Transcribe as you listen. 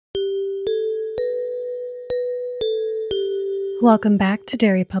Welcome back to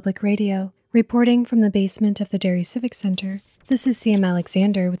Derry Public Radio. Reporting from the basement of the Derry Civic Center, this is CM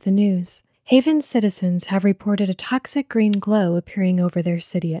Alexander with the news. Haven citizens have reported a toxic green glow appearing over their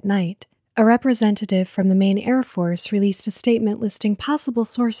city at night. A representative from the Maine Air Force released a statement listing possible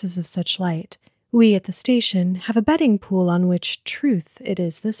sources of such light. We at the station have a betting pool on which truth it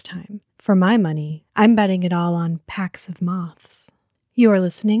is this time. For my money, I'm betting it all on packs of moths. You are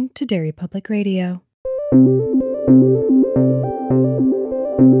listening to Derry Public Radio.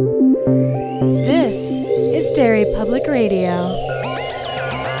 This is Derry Public Radio.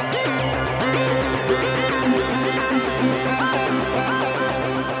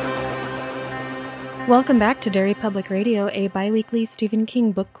 Welcome back to Derry Public Radio, a bi-weekly Stephen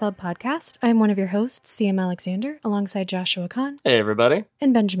King book club podcast. I'm one of your hosts, CM Alexander, alongside Joshua Kahn. Hey, everybody.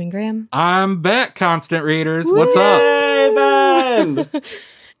 And Benjamin Graham. I'm back, constant readers. What's up? Hey, Ben!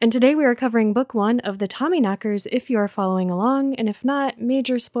 And today we are covering book 1 of the Tommyknockers, if you are following along, and if not,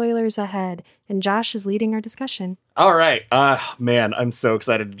 major spoilers ahead. And Josh is leading our discussion. All right. Man, I'm so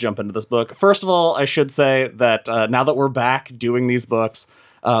excited to jump into this book. First of all, I should say that now that we're back doing these books,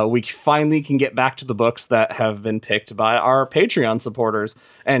 we finally can get back to the books that have been picked by our Patreon supporters.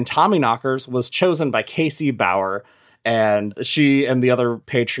 And Tommyknockers was chosen by Casey Bauer. And she and the other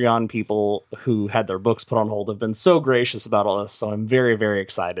Patreon people who had their books put on hold have been so gracious about all this. So I'm very, very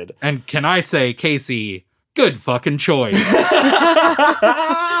excited. And can I say, Casey, good fucking choice.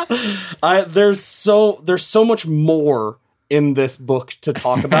 There's so much more in this book to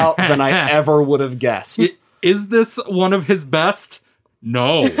talk about than I ever would have guessed. Is this one of his best?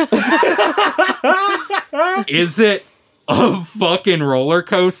 No. Is it a fucking roller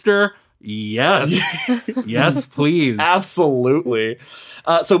coaster? Yes. Yes, please. Absolutely.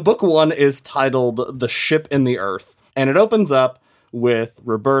 So book 1 is titled The Ship in the Earth, and it opens up with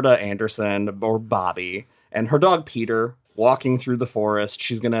Roberta Anderson, or Bobby, and her dog Peter walking through the forest.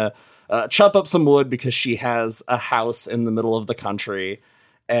 She's going to chop up some wood because she has a house in the middle of the country,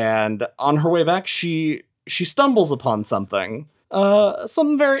 and on her way back, she stumbles upon something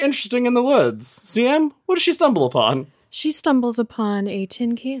very interesting in the woods. CM, what does she stumble upon? She stumbles upon a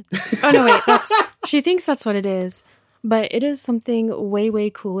tin can. Oh, no, wait. She thinks that's what it is. But it is something way, way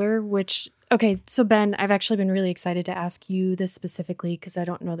cooler, Okay, so Ben, I've actually been really excited to ask you this specifically because I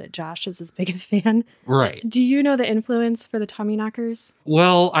don't know that Josh is as big a fan. Right. Do you know the influence for the Tommyknockers?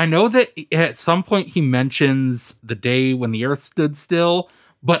 Well, I know that at some point he mentions the day when the earth stood still,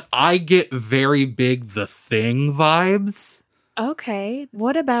 but I get very big The Thing vibes. Okay.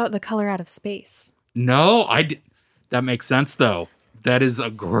 What about The Color Out of Space? No, that makes sense, though. That is a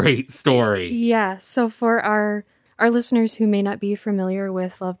great story. Yeah, so for our listeners who may not be familiar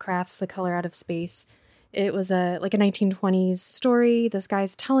with Lovecraft's The Color Out of Space, it was a 1920s story. This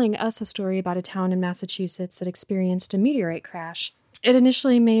guy's telling us a story about a town in Massachusetts that experienced a meteorite crash. It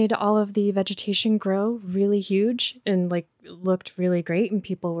initially made all of the vegetation grow really huge and looked really great and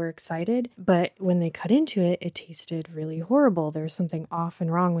people were excited. But when they cut into it, it tasted really horrible. There was something off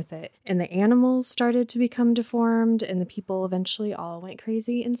and wrong with it. And the animals started to become deformed and the people eventually all went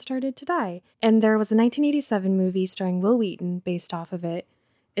crazy and started to die. And there was a 1987 movie starring Will Wheaton based off of it.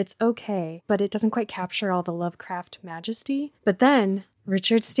 It's okay, but it doesn't quite capture all the Lovecraft majesty. But then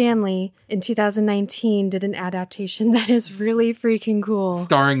Richard Stanley in 2019 did an adaptation that is really freaking cool.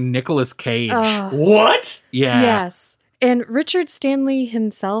 Starring Nicolas Cage. What? Yeah. Yes. And Richard Stanley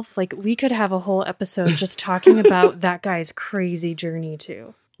himself, we could have a whole episode just talking about that guy's crazy journey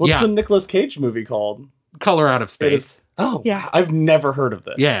too. What's the Nicolas Cage movie called? Color Out of Space. Oh, yeah. I've never heard of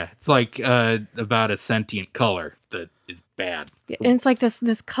this. Yeah, it's about a sentient color that is bad. Yeah, and it's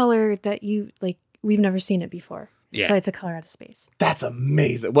this color that we've never seen it before. Yeah. So it's A Color Out of Space. That's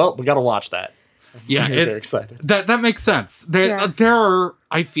amazing. Well, we got to watch that. Yeah, very excited. That makes sense. There are,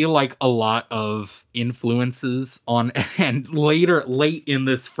 I feel like, a lot of influences on, and late in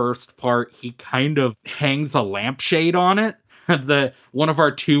this first part, he kind of hangs a lampshade on it. One of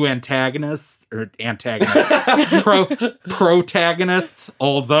our two protagonists,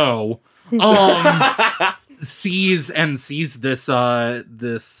 although, sees this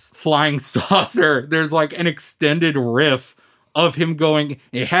flying saucer. There's an extended riff of him going,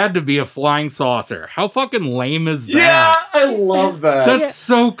 it had to be a flying saucer. How fucking lame is that? Yeah, I love that. That's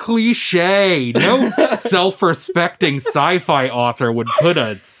so cliche. No self-respecting sci-fi author would put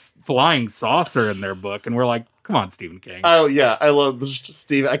a flying saucer in their book, and we're like, come on, Stephen King. Oh, yeah, I love this,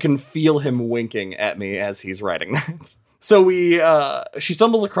 Steve. I can feel him winking at me as he's writing that. So she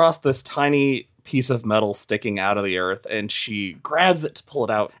stumbles across this tiny piece of metal sticking out of the earth, and she grabs it to pull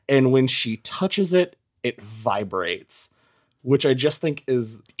it out, and when she touches it, it vibrates, which I just think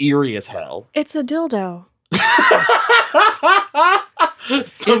is eerie as hell. It's a dildo.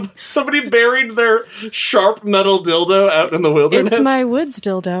 Somebody buried their sharp metal dildo out in the wilderness. It's my woods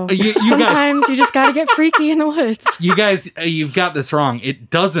dildo. You Sometimes you just gotta get freaky in the woods. You guys, you've got this wrong. It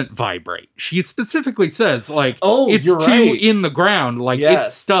doesn't vibrate. She specifically says, like, Oh, it's you're too right. in the ground. Like, Yes.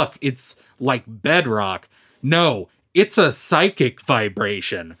 it's stuck. It's like bedrock. No, it's a psychic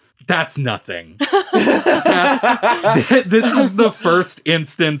vibration. That's nothing. This is the first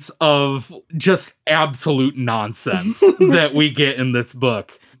instance of just absolute nonsense that we get in this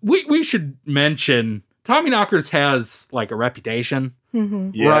book. We should mention Tommyknockers has like a reputation.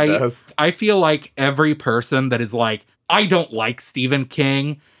 Yeah, Right. it does. I feel like every person that is like, I don't like Stephen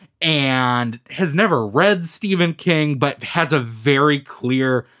King and has never read Stephen King, but has a very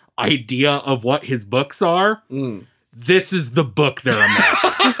clear idea of what his books are. This is the book they're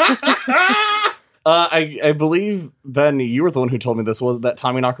imagining. I believe, Ben, you were the one who told me this, was that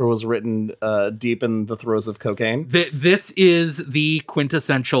Tommyknocker was written deep in the throes of cocaine. This is the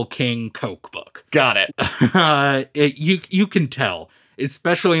quintessential King Coke book. Got it. You can tell,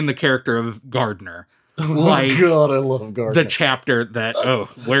 especially in the character of Gardner. Like, Oh, God, I love Gardner. the chapter that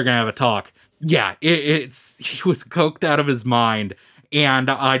we're gonna have a talk. Yeah, it's he was coked out of his mind, and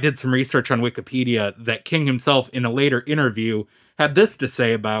I did some research on Wikipedia that King himself, in a later interview, had this to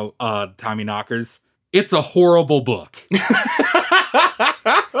say about Tommyknockers: "It's a horrible book."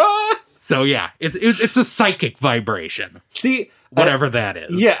 So yeah, it's a psychic vibration, See, whatever that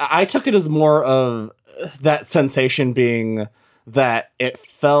is. yeah, I took it as more of that sensation being that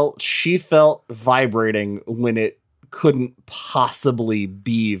she felt vibrating when it couldn't possibly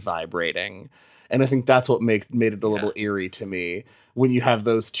be vibrating. And I think that's what made it a little eerie to me, when you have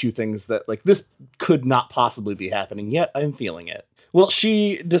those two things that, like, this could not possibly be happening, yet I'm feeling it. Well,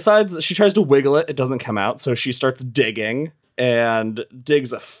 she decides that she tries to wiggle it. It doesn't come out. So she starts digging and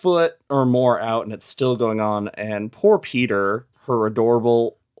digs a foot or more out, and it's still going on. And poor Peter, her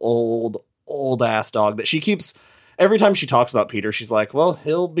adorable old ass dog that she keeps, every time she talks about Peter, she's like, well,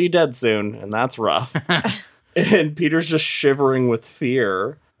 he'll be dead soon. And that's rough. And Peter's just shivering with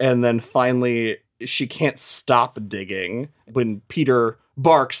fear. And then finally, she can't stop digging. When Peter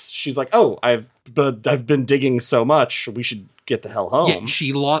barks, she's like, "Oh, I've been digging so much. We should get the hell home." Yeah,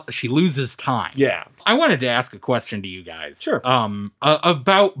 she loses time. Yeah. I wanted to ask a question to you guys. Sure.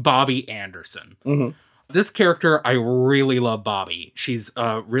 About Bobby Anderson. Mhm. This character, I really love Bobby. She's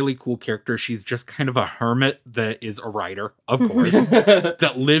a really cool character. She's just kind of a hermit that is a writer, of course,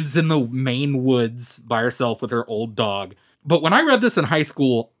 that lives in the Maine woods by herself with her old dog. But when I read this in high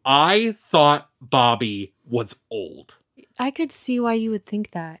school, I thought Bobby was old. I could see why you would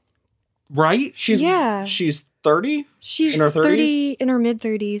think that. Right? She's 30? She's In her 30s? 30, in her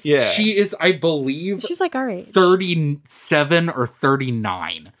mid-30s. Yeah. She is, I believe, She's like our age. 37 or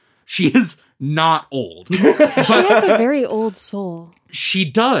 39. She is not old. She has a very old soul. She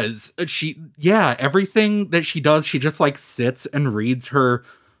does. Everything that she does, she just like sits and reads her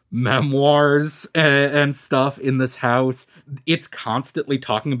memoirs and stuff in this house. It's constantly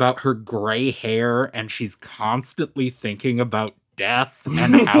talking about her gray hair, and she's constantly thinking about death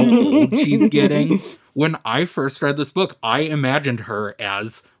and how old she's getting. When I first read this book, I imagined her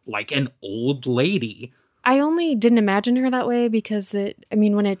as like an old lady. I only didn't imagine her that way because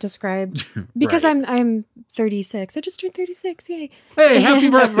when it described, because Right. I'm 36. I just turned 36. Yay. Hey, happy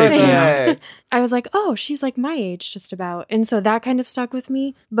And- birthday, Birthday. Sam. I was like, oh, she's like my age just about. And so that kind of stuck with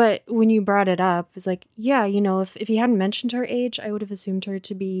me. But when you brought it up, it was like, yeah, if you hadn't mentioned her age, I would have assumed her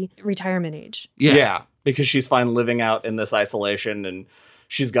to be retirement age. Yeah. Because she's fine living out in this isolation, and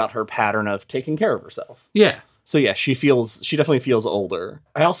she's got her pattern of taking care of herself. Yeah. So yeah, she definitely feels older.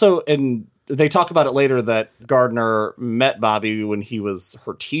 I also, and they talk about it later, that Gardner met Bobby when he was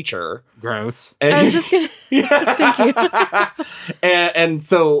her teacher. Gross. And I was just going to, thank you. and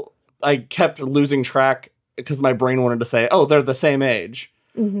so I kept losing track because my brain wanted to say, oh, they're the same age.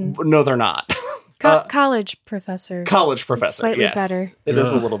 But no, they're not. College professor. College professor. Slightly yes. better. It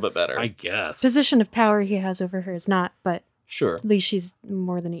is a Ugh. little bit better. I guess. Position of power he has over her is not, but Sure. at least she's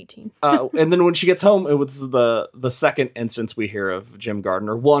more than 18. And then when she gets home, it was the second instance we hear of Jim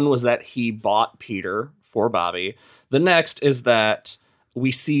Gardner. One was that he bought Peter for Bobby. The next is that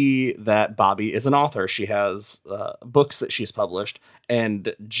we see that Bobby is an author. She has books that she's published.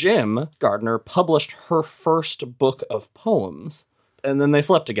 And Jim Gardner published her first book of poems. And then they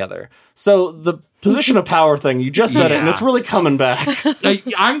slept together. So the position of power thing, you just said it, and Yeah. it's really coming back.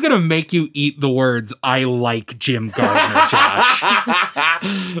 I'm going to make you eat the words, I like Jim Gardner, Josh.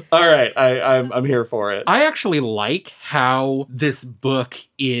 All right, I'm here for it. I actually like how this book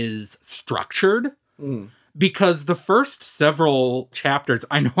is structured. Because the first several chapters,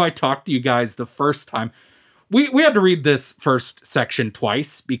 I know I talked to you guys the first time, We had to read this first section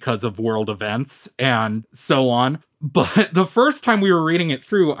twice because of world events and so on. But the first time we were reading it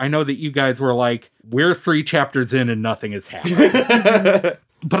through, I know that you guys were like, we're 3 chapters in and nothing is happening.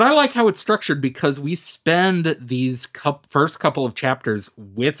 But I like how it's structured because we spend these first couple of chapters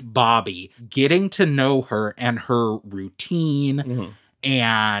with Bobby, getting to know her and her routine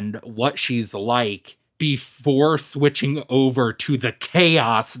and what she's like before switching over to the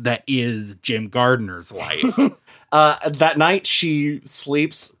chaos that is Jim Gardner's life. That night, she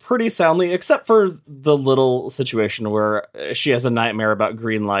sleeps pretty soundly, except for the little situation where she has a nightmare about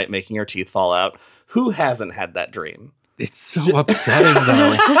green light making her teeth fall out. Who hasn't had that dream? It's so upsetting,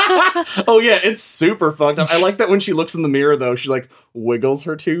 though. Oh, yeah, it's super fucked up. I like that when she looks in the mirror, though, she, like, wiggles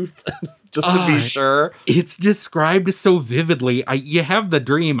her tooth just to be sure. It's described so vividly. You have the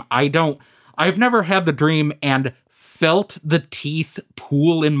dream. I've never had the dream and felt the teeth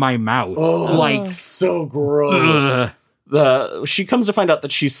pool in my mouth. Oh, like, so gross. She comes to find out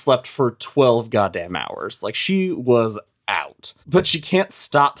that she slept for 12 goddamn hours. Like, she was out. But she can't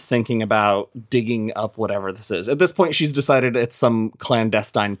stop thinking about digging up whatever this is. At this point, she's decided it's some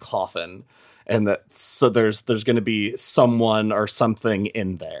clandestine coffin. And that so there's going to be someone or something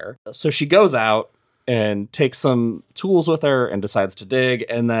in there. So she goes out and takes some tools with her and decides to dig.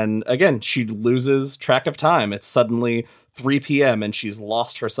 And then, again, she loses track of time. It's suddenly 3 p.m. and she's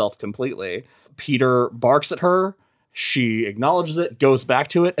lost herself completely. Peter barks at her. She acknowledges it, goes back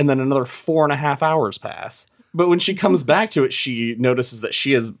to it, and then another 4.5 hours pass. But when she comes back to it, she notices that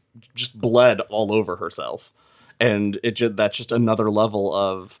she has just bled all over herself. And that's just another level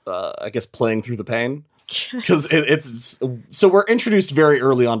of, I guess, playing through the pain. Because it's so we're introduced very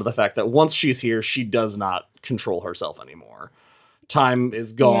early on to the fact that once she's here, she does not control herself anymore. Time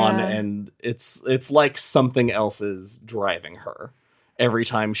is gone, and it's like something else is driving her every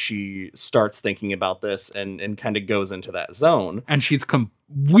time she starts thinking about this and kind of goes into that zone. And she's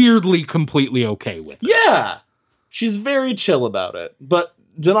weirdly completely okay with it. Yeah, she's very chill about it. But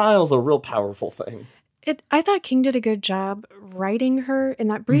denial's a real powerful thing. I thought King did a good job writing her in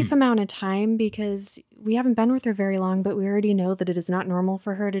that brief amount of time, because we haven't been with her very long, but we already know that it is not normal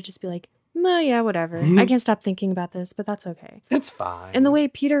for her to just be like, yeah, whatever. I can't stop thinking about this, but that's okay. It's fine. And the way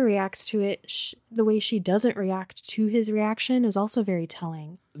Peter reacts to it, the way she doesn't react to his reaction is also very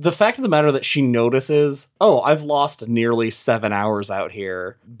telling. The fact of the matter that she notices, I've lost nearly 7 hours out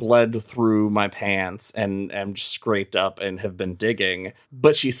here, bled through my pants, and am scraped up and have been digging,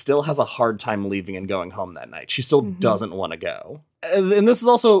 but she still has a hard time leaving and going home that night. She still doesn't want to go. And this is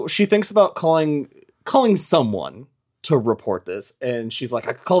also, she thinks about calling someone to report this, and she's like,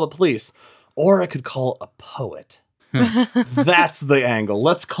 I could call the police, or I could call a poet. That's the angle.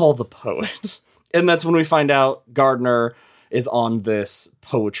 Let's call the poet. And that's when we find out Gardner is on this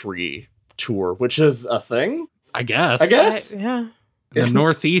poetry tour, which is a thing. I guess. Yeah. The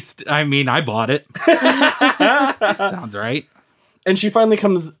Northeast, I mean, I bought it. Sounds right. And she finally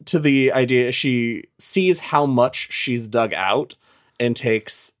comes to the idea, she sees how much she's dug out and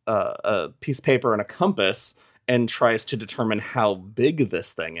takes a piece of paper and a compass and tries to determine how big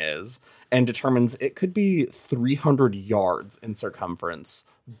this thing is, and determines it could be 300 yards in circumference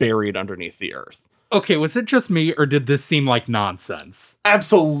buried underneath the earth. Okay, was it just me, or did this seem like nonsense?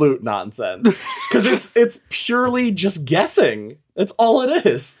 Absolute nonsense. Because it's purely just guessing. That's all it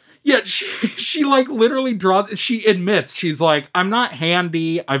is. Yeah, she like literally draws, she admits, she's like, I'm not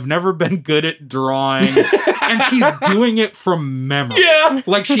handy, I've never been good at drawing, and she's doing it from memory. Yeah.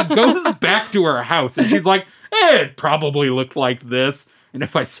 Like, she goes back to her house, and she's like, it probably looked like this, and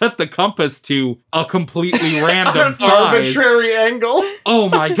if I set the compass to a completely random size, arbitrary angle. Oh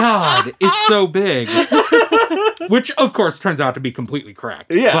my god, it's so big. Which, of course, turns out to be completely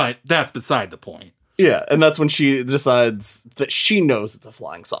correct. Yeah. But that's beside the point. Yeah, and that's when she decides that she knows it's a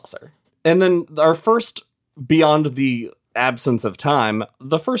flying saucer. And then our first, beyond the absence of time,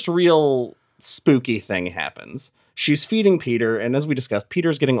 the first real spooky thing happens. She's feeding Peter, and as we discussed,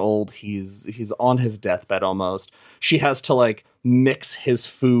 Peter's getting old. He's on his deathbed almost. She has to, like, mix his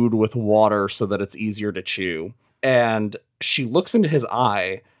food with water so that it's easier to chew. And she looks into his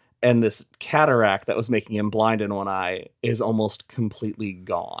eye, and this cataract that was making him blind in one eye is almost completely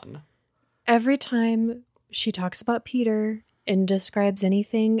gone. Every time she talks about Peter and describes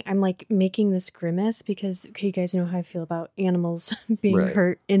anything, I'm like making this grimace because, okay, you guys know how I feel about animals being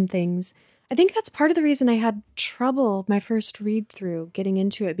hurt in things. I think that's part of the reason I had trouble my first read through getting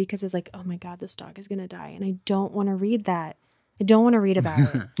into it, because it's like, oh my God, this dog is going to die. And I don't want to read that. I don't want to read about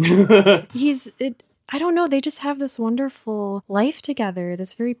it. I don't know. They just have this wonderful life together,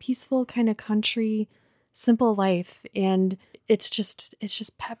 this very peaceful kind of country, simple life. And it's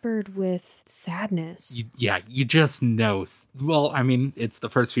just peppered with sadness. You just know. Well, I mean, it's the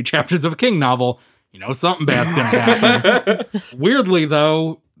first few chapters of a King novel. You know something bad's going to happen. Weirdly,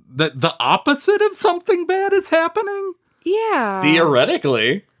 though, the opposite of something bad is happening. Yeah.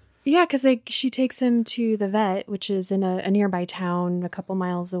 Theoretically. Yeah, because she takes him to the vet, which is in a nearby town, a couple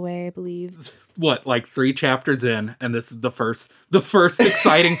miles away, I believe. What, like 3 chapters in, and this is the first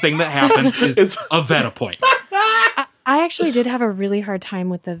exciting thing that happens is a vet appointment. I actually did have a really hard time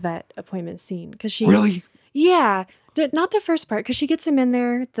with the vet appointment scene because she Really? Yeah, not the first part because she gets him in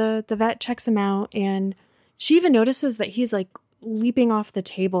there. The vet checks him out, and she even notices that he's like leaping off the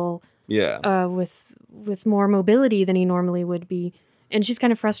table. Yeah. With more mobility than he normally would be. And she's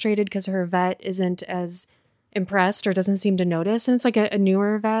kind of frustrated because her vet isn't as impressed or doesn't seem to notice. And it's like a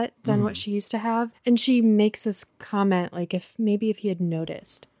newer vet than what she used to have. And she makes this comment like, if he had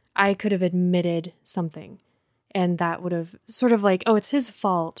noticed, I could have admitted something. And that would have sort of like, oh, it's his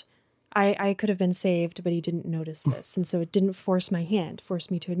fault. I could have been saved, but he didn't notice this. And so it didn't force me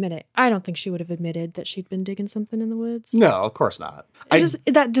to admit it. I don't think she would have admitted that she'd been digging something in the woods. No, of course not. Just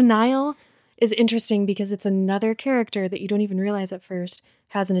that denial is interesting because it's another character that you don't even realize at first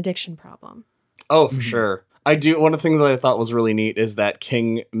has an addiction problem. Oh, for sure. One of the things that I thought was really neat is that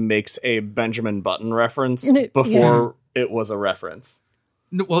King makes a Benjamin Button reference before it was a reference.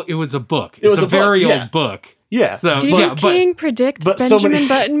 No, well, it was a book. It's a very old book. Yeah. So, Stephen King predicts Benjamin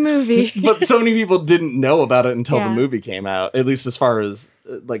Button movie. But so many people didn't know about it until the movie came out, at least as far as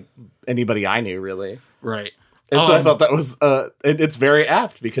like anybody I knew, really. Right. And so I thought that was it's very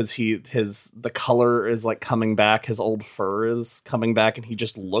apt because the color is like coming back, his old fur is coming back, and he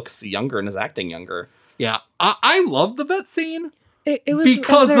just looks younger and is acting younger. Yeah, I love the vet scene. It was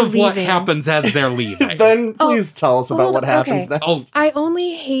because of what happens as they're leaving. Then please tell us about what happens next. I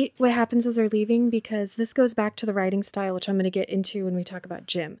only hate what happens as they're leaving because this goes back to the writing style, which I'm going to get into when we talk about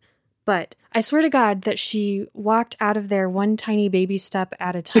Jim. But I swear to God that she walked out of there one tiny baby step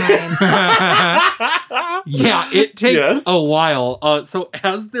at a time. Yeah, it takes a while. So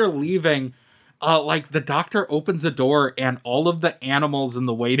as they're leaving, like the doctor opens the door and all of the animals in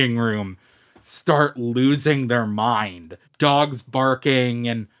the waiting room start losing their mind. Dogs barking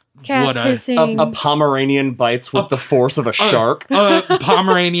and cats hissing. A Pomeranian bites with the force of a shark.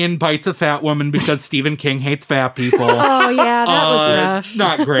 Pomeranian bites a fat woman because Stephen King hates fat people. Oh, yeah, that was rough.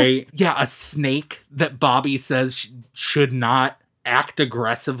 Not great. Yeah, a snake that Bobby says should not act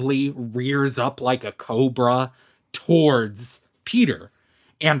aggressively rears up like a cobra towards Peter.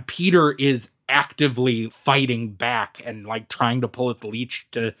 And Peter is actively fighting back and like trying to pull at the leash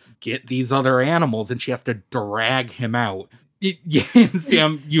to get these other animals, and she has to drag him out.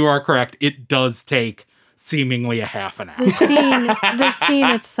 Sam, you are correct. It does take seemingly a half an hour. The scene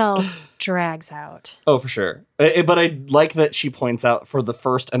itself drags out. Oh, for sure. But I like that she points out for the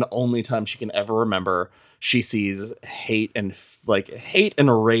first and only time she can ever remember, she sees hate and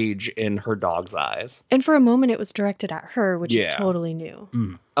rage in her dog's eyes. And for a moment, it was directed at her, which is totally new.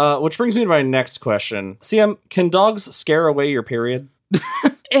 Which brings me to my next question. CM, can dogs scare away your period?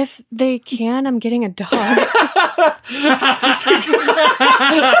 If they can, I'm getting a dog.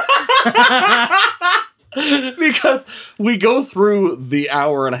 Because we go through the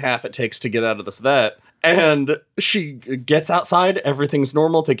hour and a half it takes to get out of this vet, and she gets outside, everything's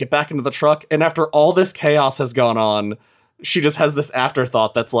normal, they get back into the truck, and after all this chaos has gone on, she just has this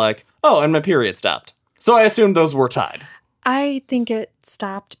afterthought that's like, oh, and my period stopped. So I assumed those were tied. I think it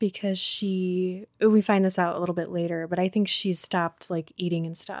stopped because we find this out a little bit later, but I think she's stopped like eating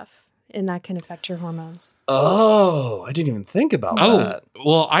and stuff, and that can affect your hormones. Oh, I didn't even think about that.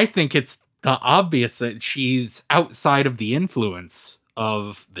 Well, I think it's the obvious that she's outside of the influence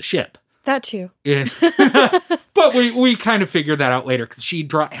of the ship. That too. But we kind of figure that out later because she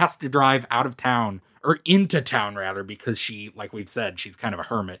has to drive out of town, or into town rather, because she, like we've said, she's kind of a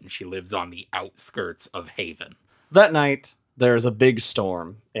hermit and she lives on the outskirts of Haven. That night, there's a big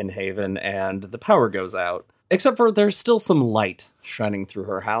storm in Haven and the power goes out. Except for there's still some light shining through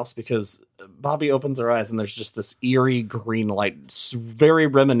her house because Bobby opens her eyes and there's just this eerie green light, very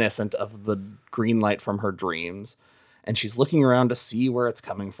reminiscent of the green light from her dreams. And she's looking around to see where it's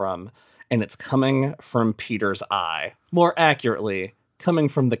coming from. And it's coming from Peter's eye. More accurately, coming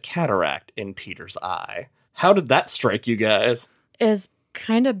from the cataract in Peter's eye. How did that strike you guys? Is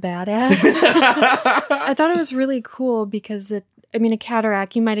kind of badass. I thought it was really cool because a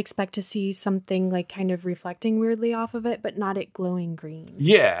cataract, you might expect to see something like kind of reflecting weirdly off of it, but not it glowing green.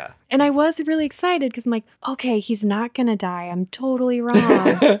 Yeah. And I was really excited because I'm like, okay, he's not going to die. I'm totally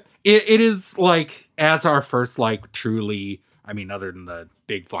wrong. It is like, as our first like truly I mean, other than the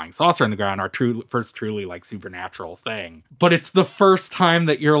big flying saucer in the ground, our first truly like supernatural thing. But it's the first time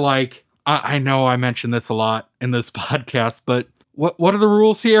that you're like, I know I mentioned this a lot in this podcast, but what are the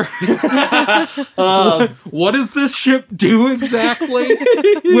rules here? What does this ship do exactly?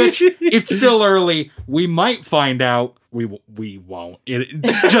 Which, it's still early. We might find out. We won't.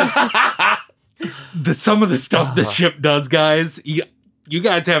 It's just some of the stuff this ship does, guys. You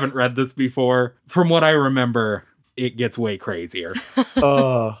guys haven't read this before. From what I remember, it gets way crazier.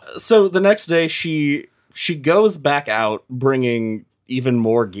 So the next day, she goes back out, bringing even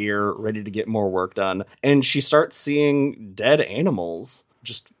more gear, ready to get more work done. And she starts seeing dead animals,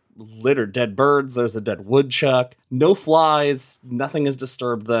 just littered, dead birds. There's a dead woodchuck. No flies. Nothing has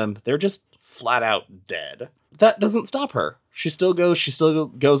disturbed them. They're just flat out dead. That doesn't stop her. She still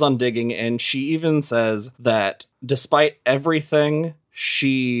goes on digging, and she even says that despite everything,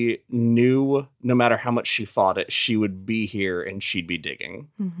 she knew no matter how much she fought it, she would be here and she'd be digging.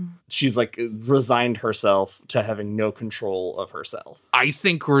 Mm-hmm. She's like resigned herself to having no control of herself. I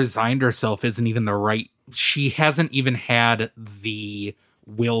think resigned herself isn't even the right. She hasn't even had the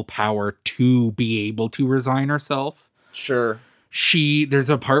willpower to be able to resign herself. Sure. There's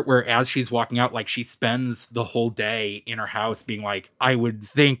a part where as she's walking out, like she spends the whole day in her house being like, I would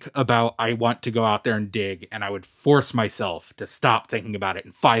think about, I want to go out there and dig, and I would force myself to stop thinking about it.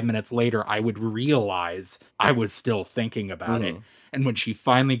 And 5 minutes later, I would realize I was still thinking about it. And when she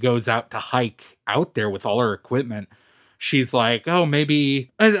finally goes out to hike out there with all her equipment, she's like, oh,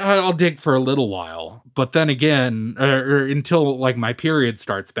 maybe I'll dig for a little while. But then again, or until like my period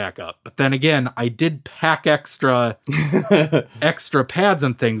starts back up. But then again, I did pack extra pads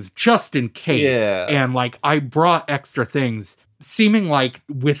and things just in case. Yeah. And like I brought extra things, seeming like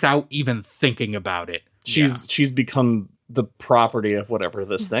without even thinking about it. She's become the property of whatever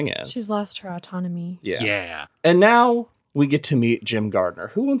this thing is. She's lost her autonomy. Yeah. And now we get to meet Jim Gardner.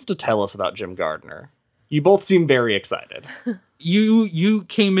 Who wants to tell us about Jim Gardner? You both seem very excited. You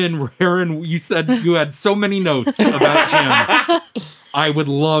came in rare and you said you had so many notes about Jim. I would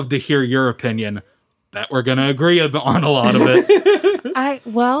love to hear your opinion. Bet we're going to agree on a lot of it.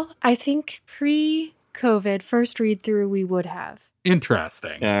 I think pre-COVID, first read through, we would have.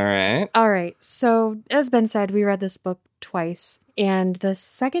 Interesting. All right. So as Ben said, we read this book twice. And the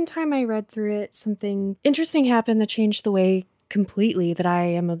second time I read through it, something interesting happened that changed the way completely that I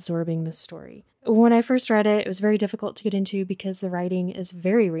am absorbing this story. When I first read it, it was very difficult to get into because the writing is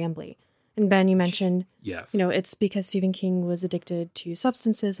very rambly. And Ben, you mentioned, yes, it's because Stephen King was addicted to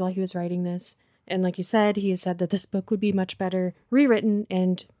substances while he was writing this. And like you said, he said that this book would be much better rewritten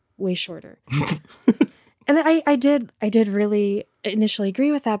and way shorter. And I did really initially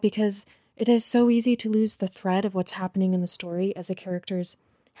agree with that because it is so easy to lose the thread of what's happening in the story as the characters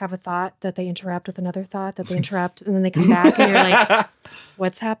have a thought that they interrupt with another thought that they interrupt and then they come back and you're like,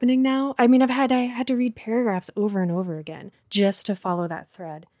 what's happening now? I mean, I had to read paragraphs over and over again just to follow that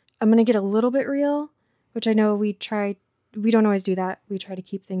thread. I'm going to get a little bit real, which I know we don't always do that. We try to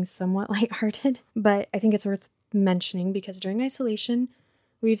keep things somewhat lighthearted, but I think it's worth mentioning because during isolation,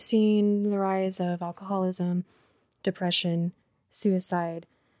 we've seen the rise of alcoholism, depression, suicide,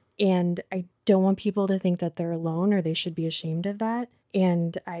 and I don't want people to think that they're alone or they should be ashamed of that.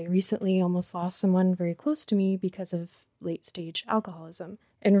 And I recently almost lost someone very close to me because of late-stage alcoholism.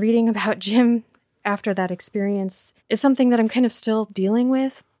 And reading about Jim after that experience is something that I'm kind of still dealing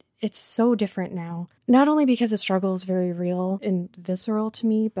with. It's so different now. Not only because the struggle is very real and visceral to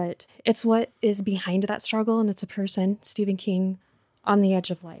me, but it's what is behind that struggle, and it's a person, Stephen King, on the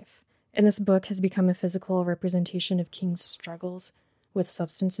edge of life. And this book has become a physical representation of King's struggles with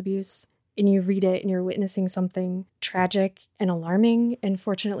substance abuse. And you read it and you're witnessing something tragic and alarming. And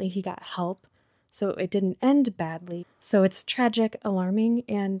fortunately, he got help, so it didn't end badly. So it's tragic, alarming,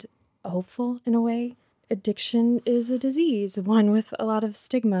 and hopeful in a way. Addiction is a disease, one with a lot of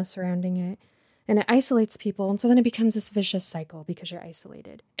stigma surrounding it. And it isolates people. And so then it becomes this vicious cycle because you're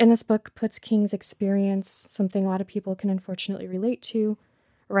isolated. And this book puts King's experience, something a lot of people can unfortunately relate to,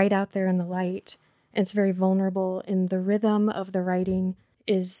 right out there in the light. And it's very vulnerable. And the rhythm of the writing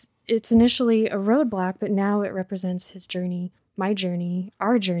it's initially a roadblock, but now it represents his journey, my journey,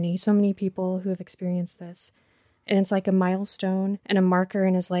 our journey, so many people who have experienced this. And it's like a milestone and a marker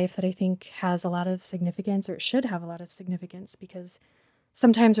in his life that I think has a lot of significance, or it should have a lot of significance, because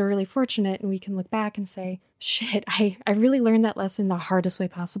sometimes we're really fortunate and we can look back and say, shit, I really learned that lesson the hardest way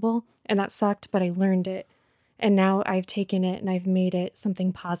possible. And that sucked, but I learned it. And now I've taken it and I've made it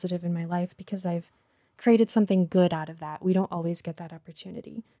something positive in my life because I've created something good out of that. We don't always get that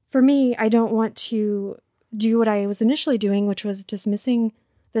opportunity. For me, I don't want to do what I was initially doing, which was dismissing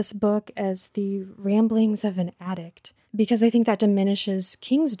this book as the ramblings of an addict. because I think that diminishes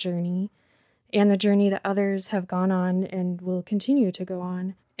King's journey and the journey that others have gone on and will continue to go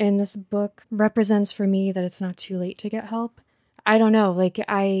on. And this book represents for me that it's not too late to get help. I don't know, like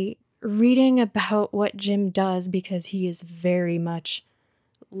reading about what Jim does, because he is very much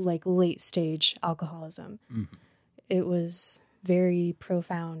like late stage alcoholism. Mm-hmm. It was very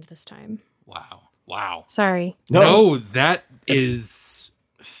profound this time. Wow. Sorry. No, that is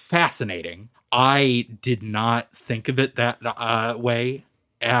fascinating. I did not think of it that way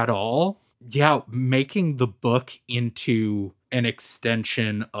at all. Yeah, making the book into an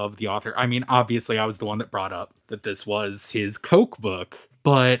extension of the author. I mean, obviously, I was the one that brought up that this was his Coke book,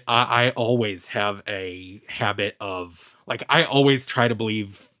 but I always have a habit of, like, I always try to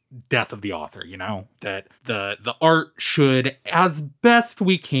believe death of the author, you know, that the art should, as best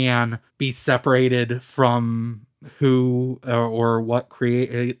we can, be separated from who or what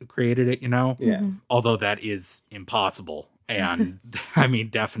created it, you know? Yeah. Mm-hmm. Although that is impossible. And I mean,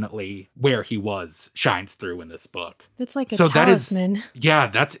 definitely where he was shines through in this book. It's like a talisman.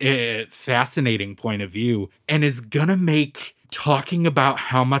 That's a fascinating point of view, and is gonna make talking about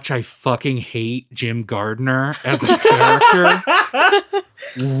how much I fucking hate Jim Gardner as a character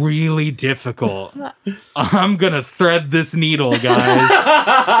really difficult. I'm gonna thread this needle, guys.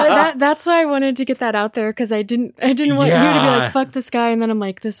 That's why I wanted to get that out there, because I didn't want you to be like, fuck this guy, and then I'm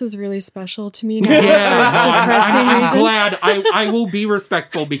like, this is really special to me now. I'm glad. I will be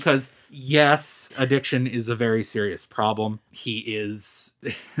respectful, because yes, addiction is a very serious problem. He is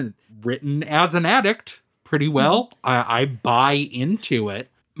written as an addict pretty well. I buy into it.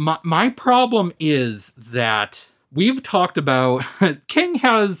 My problem is that we've talked about King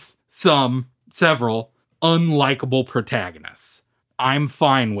has several unlikable protagonists. I'm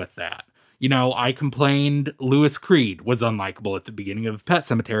fine with that. You know, I complained Louis Creed was unlikable at the beginning of Pet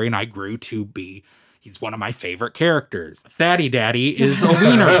Sematary, and I grew to be, he's one of my favorite characters. Fatty Daddy is a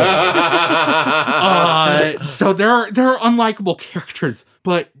wiener boy. So there are unlikable characters,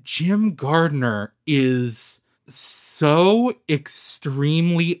 but Jim Gardner is so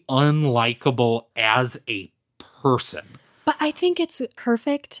extremely unlikable as a person. But I think it's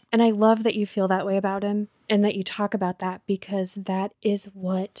perfect, and I love that you feel that way about him and that you talk about that, because that is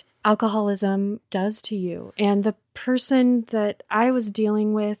what alcoholism does to you. And the person that I was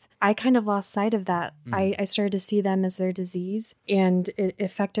dealing with, I kind of lost sight of that. I started to see them as their disease, and it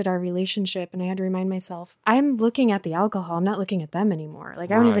affected our relationship. And I had to remind myself, I'm looking at the alcohol. I'm not looking at them anymore.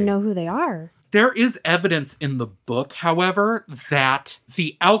 Like, I don't even know who they are. There is evidence in the book, however, that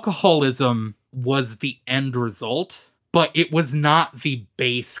the alcoholism was the end result, but it was not the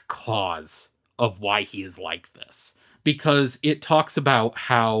base cause of why he is like this. Because it talks about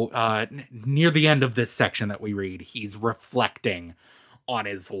how near the end of this section that we read, he's reflecting on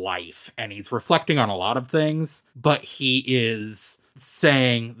his life, and he's reflecting on a lot of things, but he is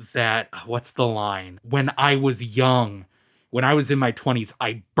saying that, what's the line? When I was young, when I was in my 20s,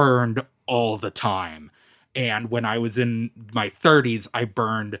 I burned all the time. And when I was in my 30s, I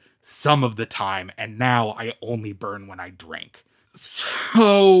burned some of the time, and now I only burn when I drink.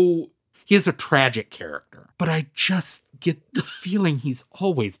 So he is a tragic character, but I just get the feeling he's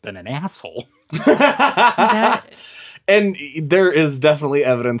always been an asshole. And there is definitely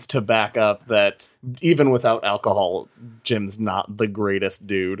evidence to back up that even without alcohol, Jim's not the greatest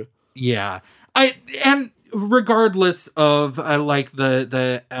dude. Yeah. And regardless of like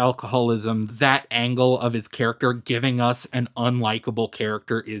the alcoholism, that angle of his character, giving us an unlikable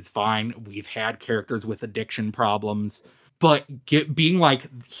character is fine. We've had characters with addiction problems, but being like,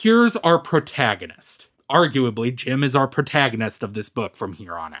 here's our protagonist. Arguably, Jim is our protagonist of this book from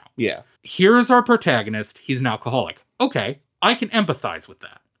here on out. Yeah. Here's our protagonist. He's an alcoholic. Okay, I can empathize with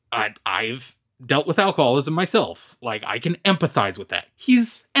that. I've dealt with alcoholism myself. Like, I can empathize with that.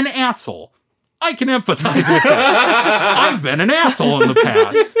 He's an asshole. I can empathize with that. I've been an asshole in the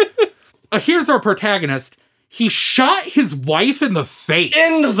past. Here's our protagonist. He shot his wife in the face.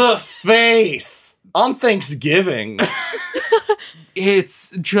 In the face! On Thanksgiving.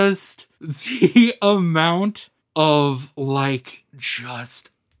 It's just the amount of, like, just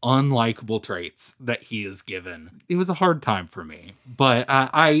unlikable traits that he is given. It was a hard time for me. But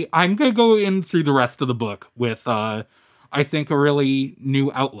I'm going to go in through the rest of the book with, I think, a really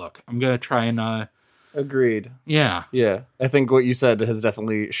new outlook. I'm going to try and... Agreed. Yeah. Yeah. I think what you said has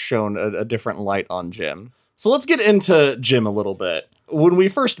definitely shown a different light on Jim. So let's get into Jim a little bit. When we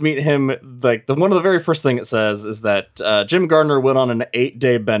first meet him, like one of the very first thing it says is that Jim Gardner went on an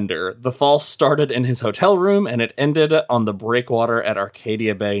 8-day bender. The fall started in his hotel room and it ended on the breakwater at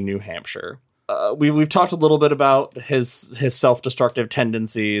Arcadia Bay, New Hampshire. we've talked a little bit about his self-destructive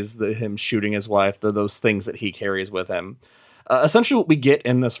tendencies, him shooting his wife, those things that he carries with him. Essentially what we get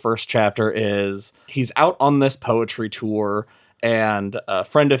in this first chapter is he's out on this poetry tour, and a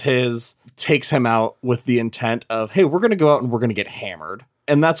friend of his takes him out with the intent of, hey, we're going to go out and we're going to get hammered.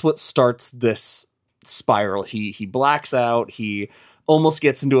 And that's what starts this spiral. He blacks out. He almost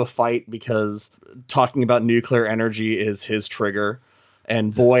gets into a fight because talking about nuclear energy is his trigger.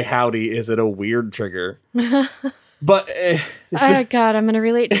 And boy, howdy, is it a weird trigger. But oh God, I'm going to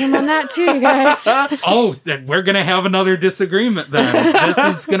relate to him on that too, you guys. Oh, we're going to have another disagreement then.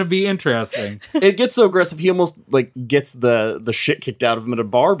 This is going to be interesting. It gets so aggressive, he almost like gets the shit kicked out of him at a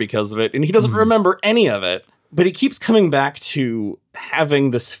bar because of it, and he doesn't remember any of it. But he keeps coming back to having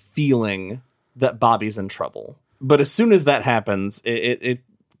this feeling that Bobby's in trouble. But as soon as that happens, it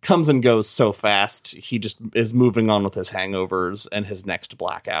comes and goes so fast, he just is moving on with his hangovers and his next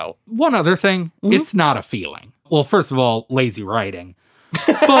blackout. One other thing, it's not a feeling. Well, first of all, lazy writing.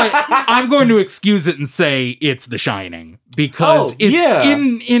 But I'm going to excuse it and say it's The Shining because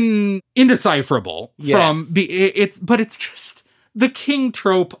it's indecipherable from but it's just the king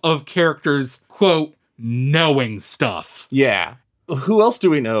trope of characters, quote, knowing stuff. Yeah. Who else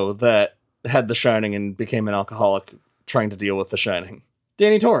do we know that had The Shining and became an alcoholic trying to deal with The Shining?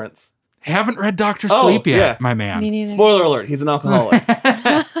 Danny Torrance. Haven't read Dr. Sleep yet, my man. Me neither. Spoiler alert, he's an alcoholic.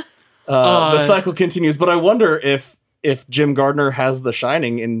 The cycle continues, but I wonder if Jim Gardner has The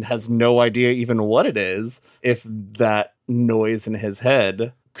Shining and has no idea even what it is, if that noise in his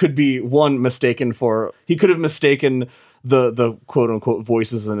head could be, one, mistaken for... He could have mistaken the quote-unquote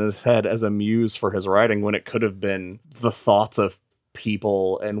voices in his head as a muse for his writing when it could have been the thoughts of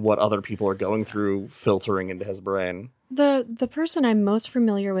people and what other people are going through filtering into his brain. The person I'm most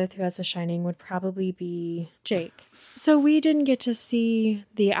familiar with who has The Shining would probably be Jake. So we didn't get to see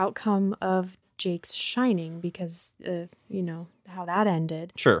the outcome of Jake's Shining because, how that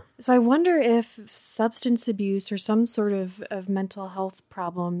ended. Sure. So I wonder if substance abuse or some sort of mental health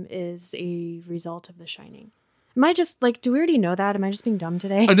problem is a result of The Shining. Am I just, do we already know that? Am I just being dumb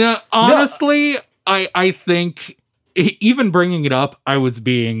today? Honestly, I think, even bringing it up, I was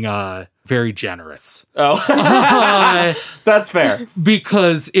being very generous. Oh, that's fair.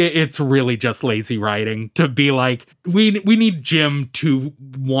 Because it's really just lazy writing to be like, we need Jim to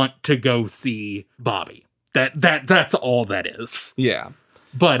want to go see Bobby. That's all that is. Yeah.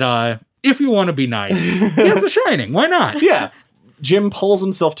 But if you want to be nice, it's The Shining. Why not? Yeah. Jim pulls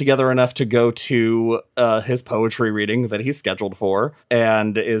himself together enough to go to his poetry reading that he's scheduled for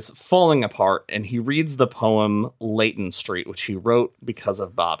and is falling apart. And he reads the poem Layton Street, which he wrote because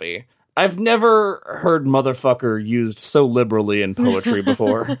of Bobby. I've never heard motherfucker used so liberally in poetry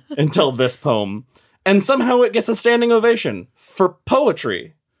before until this poem. And somehow it gets a standing ovation for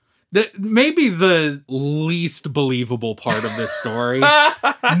poetry. Maybe the least believable part of this story. Not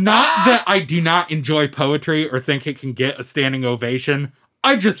that I do not enjoy poetry or think it can get a standing ovation.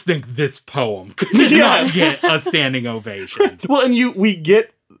 I just think this poem could not get a standing ovation. Well, and we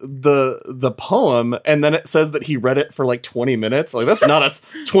get the poem, and then it says that he read it for 20 minutes. That's not a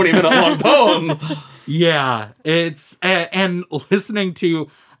 20-minute long poem. Yeah, it's and listening to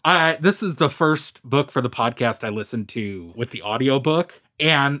this is the first book for the podcast I listened to with the audiobook.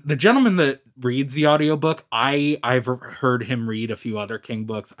 And the gentleman that reads the audiobook, I've heard him read a few other King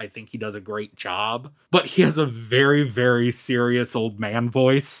books. I think he does a great job. But he has a very, very serious old man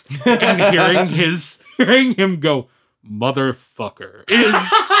voice. And hearing him go, motherfucker,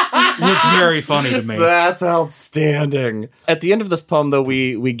 was very funny to me. That's outstanding. At the end of this poem, though,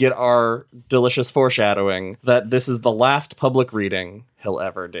 we get our delicious foreshadowing that this is the last public reading he'll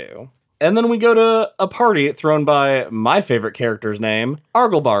ever do. And then we go to a party thrown by my favorite character's name,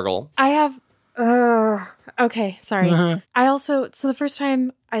 Argle Bargle. I have... okay, sorry. So the first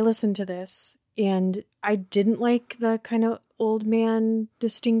time I listened to this, and I didn't like the kind of old man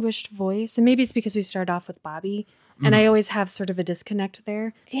distinguished voice. And maybe it's because we started off with Bobby, and I always have sort of a disconnect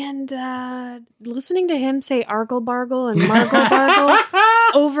there. And listening to him say Argle Bargle and Margle Bargle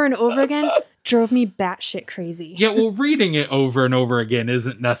over and over again drove me batshit crazy. Yeah, well, reading it over and over again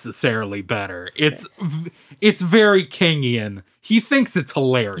isn't necessarily better. It's very Kingian. He thinks it's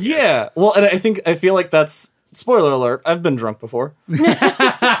hilarious. Yeah, well, and I feel like that's... Spoiler alert, I've been drunk before.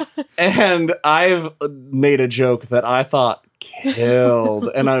 And I've made a joke that I thought killed,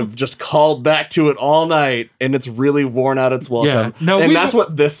 and I've just called back to it all night, and it's really worn out its welcome. Yeah. No, and that's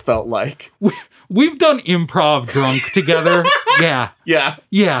what this felt like. We've done improv drunk together. Yeah.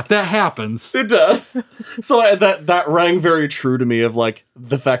 Yeah, that happens. It does. So that rang very true to me of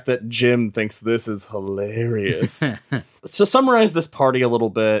the fact that Jim thinks this is hilarious. To summarize this party a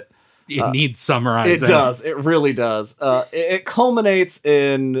little bit, It needs summarizing. It does. It really does. It culminates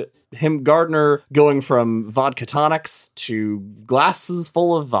in him, Gardner, going from vodka tonics to glasses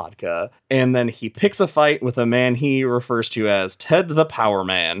full of vodka. And then he picks a fight with a man he refers to as Ted the Power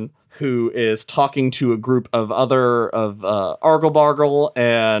Man, who is talking to a group of Argle Bargle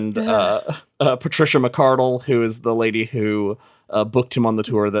and Patricia McCardle, who is the lady who booked him on the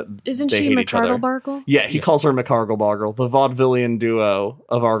tour. That Isn't they she hate each other. McCardle Bargle? Yeah, he calls her McCargle Bargle, the vaudevillian duo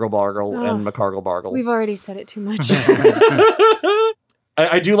of Argle Bargle and McCargle Bargle. We've already said it too much.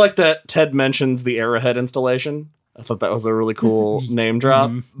 I do like that Ted mentions the Arrowhead installation. I thought that was a really cool name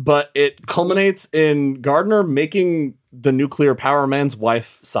drop. But it culminates in Gardner making the nuclear power man's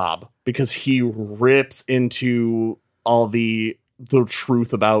wife sob because he rips into all the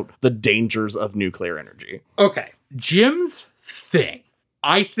truth about the dangers of nuclear energy. Okay. Jim's thing,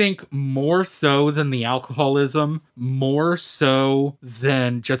 I think more so than the alcoholism, more so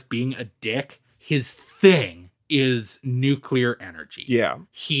than just being a dick, his thing is nuclear energy. Yeah.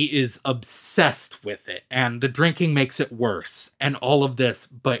 He is obsessed with it, and the drinking makes it worse, and all of this,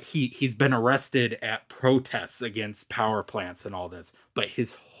 but he's been arrested at protests against power plants and all this. But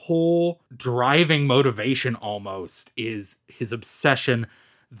his whole driving motivation almost is his obsession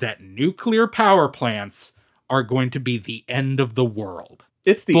that nuclear power plants are going to be the end of the world.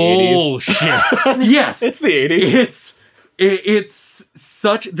 It's the Bullshit. 80s. Yes. It's the 80s. It's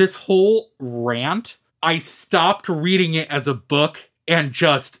such, this whole rant, I stopped reading it as a book and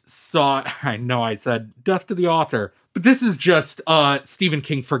just saw, I know I said death to the author, but this is just Stephen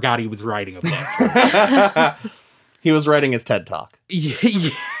King forgot he was writing a book. He was writing his TED Talk.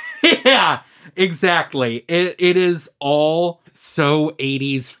 Yeah, exactly. It is all so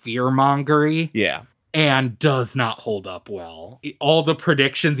 80s fear-mongery. Yeah. And does not hold up well. All the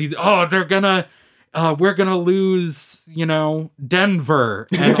predictions, we're gonna lose, Denver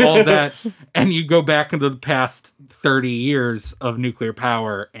and all that. And you go back into the past 30 years of nuclear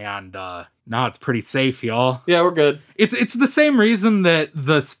power, and now it's pretty safe, y'all. Yeah, we're good. It's the same reason that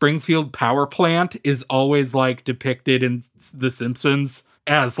the Springfield power plant is always depicted in The Simpsons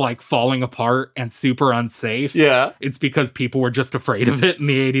as falling apart and super unsafe. Yeah. It's because people were just afraid of it in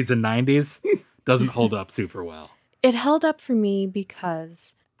the 80s and 90s. Doesn't hold up super well. It held up for me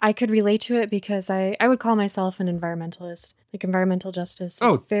because I could relate to it because I would call myself an environmentalist. Environmental justice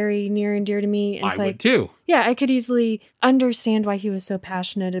is very near and dear to me. And I would too. Yeah, I could easily understand why he was so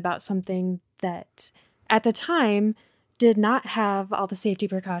passionate about something that at the time did not have all the safety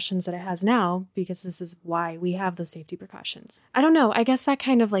precautions that it has now, because this is why we have those safety precautions. I don't know. I guess that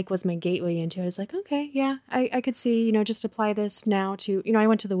kind of was my gateway into it. I was okay, yeah, I could see, just apply this now to, I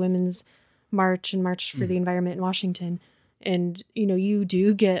went to the Women's March and marched for the environment in Washington. And, you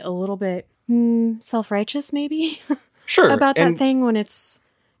do get a little bit self-righteous maybe Sure. about that thing when it's,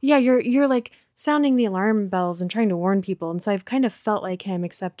 you're sounding the alarm bells and trying to warn people. And so I've kind of felt like him,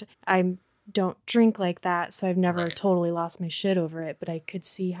 except I don't drink like that. So I've never totally lost my shit over it, but I could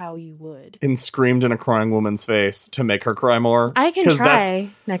see how you would. And screamed in a crying woman's face to make her cry more. I can try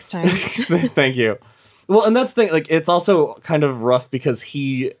next time. Thank you. Well, and that's the thing, it's also kind of rough because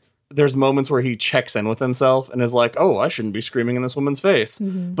there's moments where he checks in with himself and is oh, I shouldn't be screaming in this woman's face.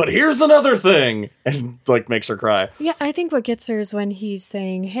 Mm-hmm. But here's another thing. And makes her cry. Yeah, I think what gets her is when he's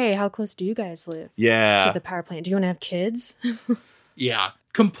saying, hey, how close do you guys live to the power plant? Do you want to have kids? Yeah.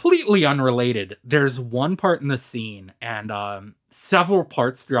 Completely unrelated. There's one part in the scene and several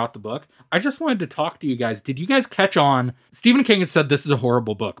parts throughout the book. I just wanted to talk to you guys. Did you guys catch on? Stephen King has said this is a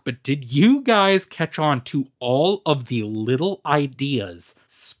horrible book, but did you guys catch on to all of the little ideas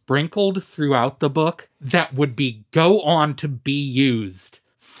sprinkled throughout the book that would go on to be used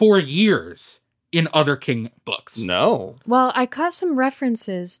for years in other King books? No. Well, I caught some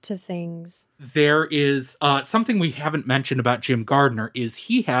references to things. There is something we haven't mentioned about Jim Gardner is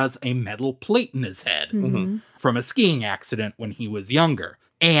he has a metal plate in his head from a skiing accident when he was younger.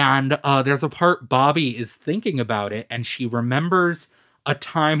 And there's a part Bobby is thinking about it, and she remembers a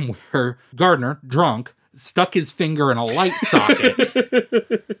time where Gardner, drunk, stuck his finger in a light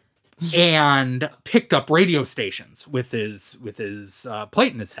socket and picked up radio stations with his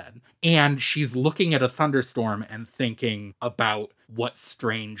plate in his head. And she's looking at a thunderstorm and thinking about what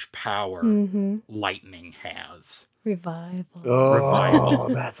strange power lightning has. Revival. Oh,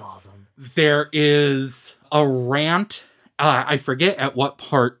 Revival. That's awesome. There is a rant. I forget at what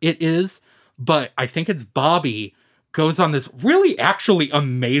part it is, but I think it's Bobby goes on this really actually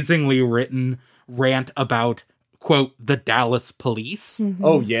amazingly written rant about quote, the Dallas police.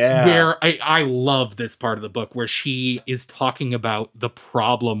 Oh, yeah. Where I love this part of the book where she is talking about the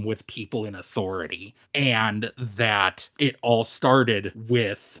problem with people in authority, and that it all started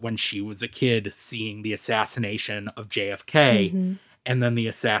with when she was a kid seeing the assassination of JFK and then the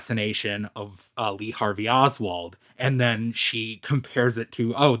assassination of Lee Harvey Oswald. And then she compares it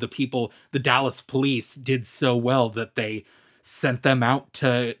to, the Dallas police did so well that they sent them out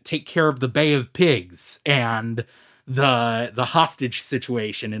to take care of the Bay of Pigs and the hostage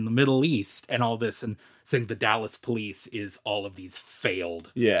situation in the Middle East and all this, and saying the Dallas police is all of these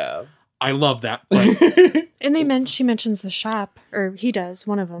failed. Yeah. I love that. But And she mentions the shop, or he does,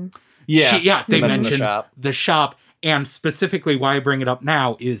 one of them. Yeah. They mention the shop. the shop. And specifically why I bring it up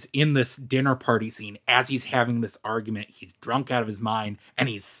now is in this dinner party scene, as he's having this argument, he's drunk out of his mind, and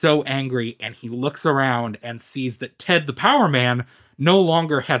he's so angry, and he looks around and sees that Ted the Power Man no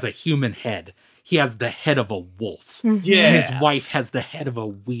longer has a human head. He has the head of a wolf. Yeah. And his wife has the head of a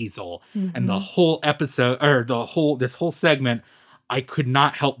weasel. And the whole episode, or this whole segment, I could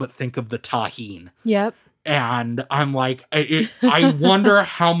not help but think of the Tahine. Yep. And I'm like, I wonder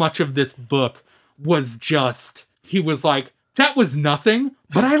how much of this book was just, he was like, that was nothing,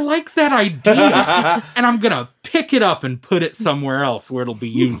 but I like that idea. And I'm going to pick it up and put it somewhere else where it'll be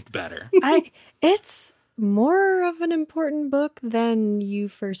used better. It's more of an important book than you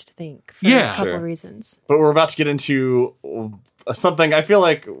first think for a couple reasons. But we're about to get into something. I feel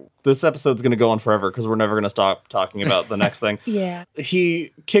like this episode's going to go on forever because we're never going to stop talking about the next thing. Yeah.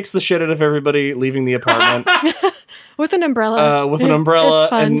 He kicks the shit out of everybody leaving the apartment. With an umbrella.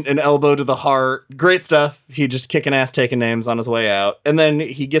 And an elbow to the heart. Great stuff. He just kicking ass, taking names on his way out. And then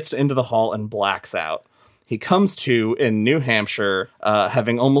he gets into the hall and blacks out. He comes to in New Hampshire,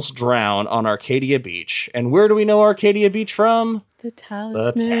 having almost drowned on Arcadia Beach. And where do we know Arcadia Beach from? The Talisman.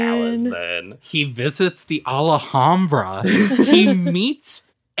 The Talisman. He visits the Alhambra. He meets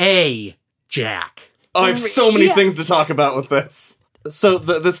a Jack. Oh, I have so many things to talk about with this. So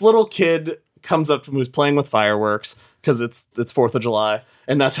this little kid comes up to him who's playing with fireworks because it's 4th of July.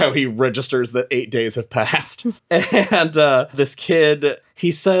 And that's how he registers that 8 days have passed. And this kid,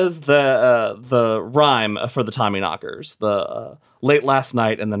 he says the rhyme for the Tommyknockers. The late last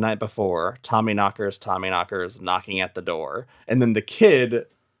night and the night before, Tommyknockers, knocking at the door. And then the kid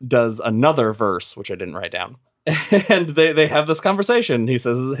does another verse, which I didn't write down. And they have this conversation. He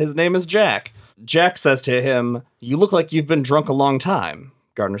says his name is Jack. Jack says to him, "You look like you've been drunk a long time."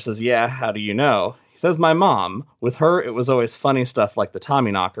 Gardner says, "Yeah, how do you know?" He says, "My mom. With her, it was always funny stuff like the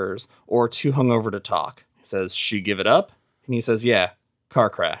Tommyknockers or too hungover to talk." He says, "She give it up?" And he says, "Yeah, car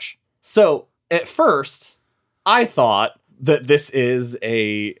crash." So at first, I thought that this is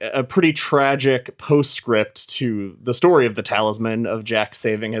a pretty tragic postscript to the story of the Talisman, of Jack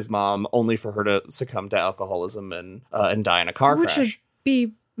saving his mom only for her to succumb to alcoholism and die in a car crash. Which would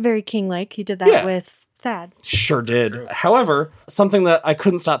be very King-like. He did that with Thad. Sure did. True. However, something that I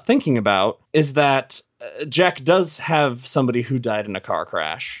couldn't stop thinking about is that Jack does have somebody who died in a car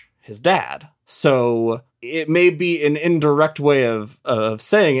crash, his dad. So it may be an indirect way of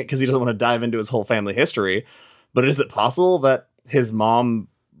saying it because he doesn't want to dive into his whole family history. But is it possible that his mom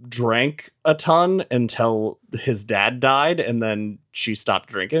drank a ton until his dad died and then she stopped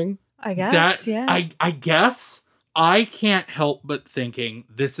drinking? I guess, yeah. I guess. I can't help but thinking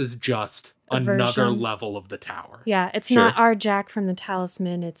this is just another level of the tower. Yeah, it's not our Jack from the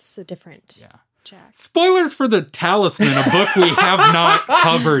Talisman. It's a different Jack. Spoilers for the Talisman, a book we have not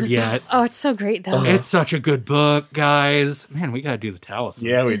covered yet. Oh, it's so great, though. It's such a good book, guys. Man, we got to do the Talisman.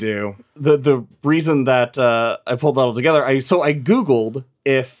 Yeah, we do. The reason that I pulled that all together, I Googled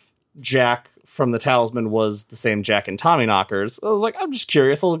if Jack from the Talisman was the same Jack in Tommyknockers. I was like, I'm just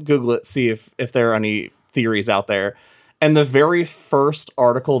curious. I'll Google it, see if there are any theories out there. And the very first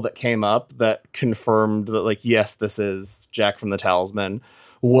article that came up that confirmed that, like, yes, this is Jack from the Talisman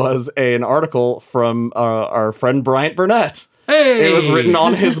was an article from our friend Bryant Burnett. Hey! It was written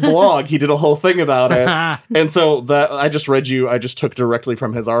on his blog. He did a whole thing about it. And so that I just took directly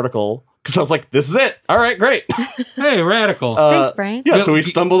from his article because I was like, this is it. All right, great. Hey, radical. Thanks, Bryant. Yeah, so we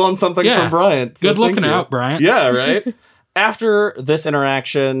stumbled on something from Bryant. Good looking out, Bryant. Yeah, right? After this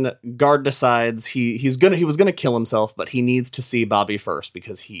interaction, Guard decides he was gonna kill himself, but he needs to see Bobby first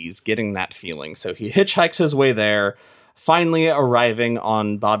because he's getting that feeling. So he hitchhikes his way there, finally arriving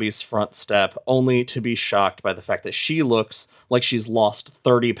on Bobby's front step, only to be shocked by the fact that she looks like she's lost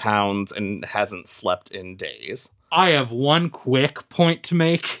 30 pounds and hasn't slept in days. I have one quick point to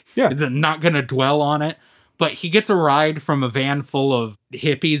make. Yeah. I'm not going to dwell on it, But he gets a ride from a van full of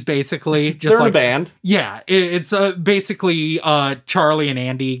hippies, basically. Just They're like in a band. Yeah, it's basically Charlie and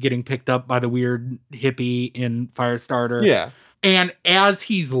Andy getting picked up by the weird hippie in Firestarter. Yeah. And as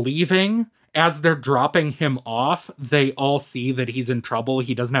he's leaving, as they're dropping him off, they all see that he's in trouble.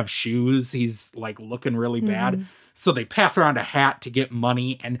 He doesn't have shoes. He's like looking really bad. So they pass around a hat to get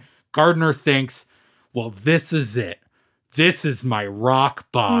money. And Gardner thinks, well, this is it. This is my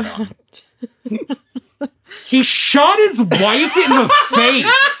rock bottom. He shot his wife in the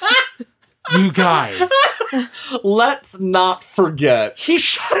face. You guys. Let's not forget. He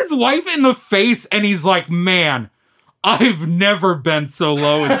shot his wife in the face and he's like, man, I've never been so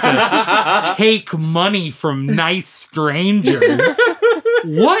low as to take money from nice strangers.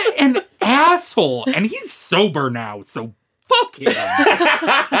 What an asshole. And he's sober now, so fuck him.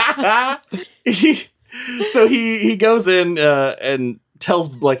 He goes in and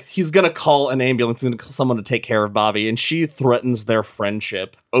tells, like, he's gonna call an ambulance and call someone to take care of Bobby, and she threatens their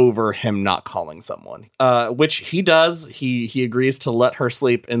friendship over him not calling someone. Which he does. He agrees to let her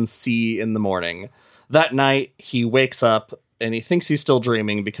sleep in C in the morning. That night, he wakes up and he thinks he's still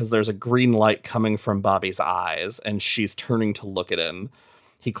dreaming because there's a green light coming from Bobby's eyes and she's turning to look at him.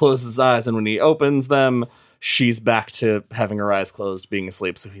 He closes his eyes, and when he opens them, she's back to having her eyes closed, being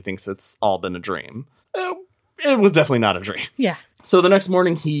asleep, so he thinks it's all been a dream. It was definitely not a dream. Yeah. So the next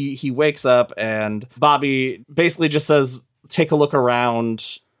morning, he wakes up, and Bobby basically just says, take a look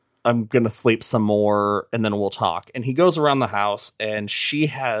around. I'm going to sleep some more, and then we'll talk. And he goes around the house, and she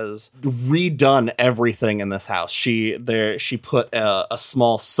has redone everything in this house. She put a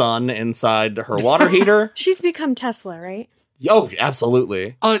small sun inside her water heater. She's become Tesla, right? Oh,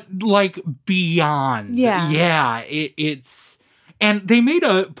 absolutely. Like beyond. Yeah. Yeah. It's, and they made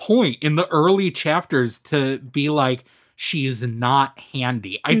a point in the early chapters to be like, she is not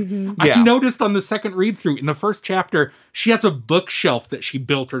handy. I noticed on the second read through in the first chapter, she has a bookshelf that she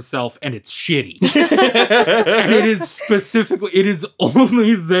built herself and it's shitty. And it is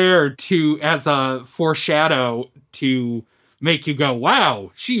only there as a foreshadow to make you go,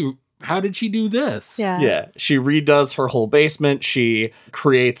 wow, how did she do this? Yeah. She redoes her whole basement. She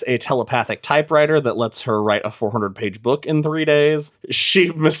creates a telepathic typewriter that lets her write a 400-page book in 3 days.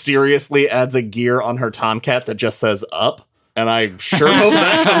 She mysteriously adds a gear on her Tomcat that just says up. And I sure hope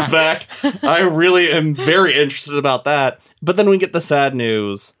that comes back. I really am very interested about that. But then we get the sad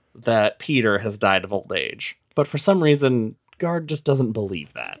news that Peter has died of old age. But for some reason, Gard just doesn't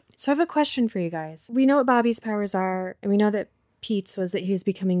believe that. So I have a question for you guys. We know what Bobby's powers are, and we know that Pete's was that he was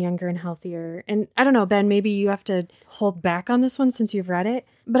becoming younger and healthier. And I don't know, Ben, maybe you have to hold back on this one since you've read it.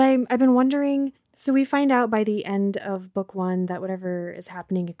 But I've been wondering, so we find out by the end of book 1 that whatever is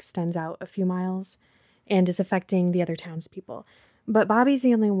happening extends out a few miles and is affecting the other townspeople. But Bobby's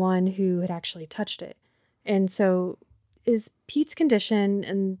the only one who had actually touched it. And so is Pete's condition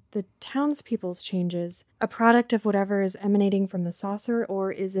and the townspeople's changes a product of whatever is emanating from the saucer,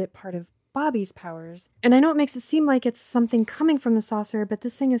 or is it part of Bobby's powers? And I know it makes it seem like it's something coming from the saucer, but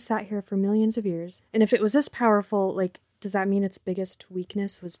this thing has sat here for millions of years. And if it was this powerful, like, does that mean its biggest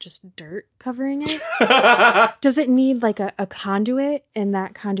weakness was just dirt covering it? Does it need like a conduit, and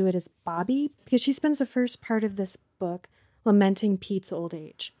that conduit is Bobby? Because she spends the first part of this book lamenting Pete's old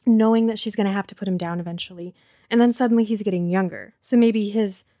age, knowing that she's going to have to put him down eventually. And then suddenly he's getting younger. So maybe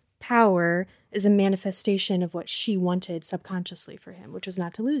his power is a manifestation of what she wanted subconsciously for him, which was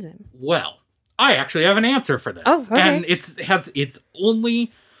not to lose him. Well, I actually have an answer for this. Oh, okay. And it's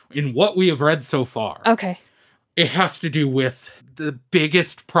only in what we have read so far. Okay. It has to do with the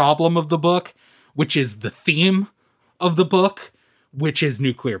biggest problem of the book, which is the theme of the book, which is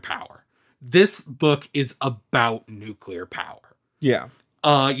nuclear power. This book is about nuclear power. Yeah.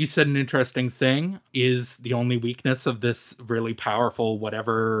 You said an interesting thing. Is the only weakness of this really powerful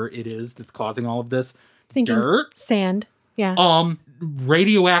whatever it is that's causing all of this Thinking dirt? Sand. Yeah.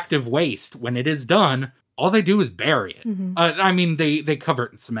 Radioactive waste, when it is done, all they do is bury it. Mm-hmm. I mean, they cover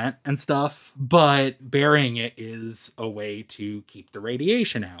it in cement and stuff, but burying it is a way to keep the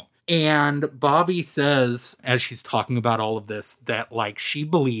radiation out. And Bobby says, as she's talking about all of this, that like she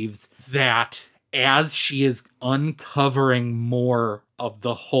believes that as she is uncovering more of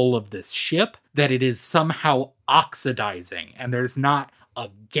the hull of this ship, that it is somehow oxidizing. And there's not a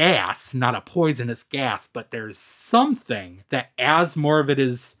gas, not a poisonous gas, but there's something that as more of it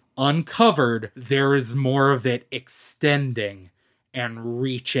is uncovered, there is more of it extending and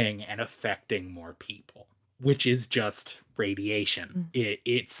reaching and affecting more people, which is just radiation.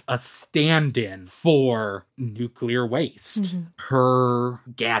 It's a stand-in for nuclear waste. Mm-hmm. Her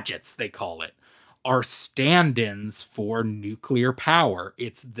gadgets, they call it, are stand-ins for nuclear power.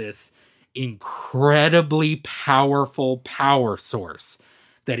 It's this incredibly powerful power source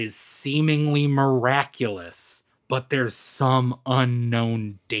that is seemingly miraculous, but there's some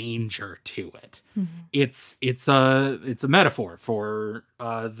unknown danger to it. It's a metaphor for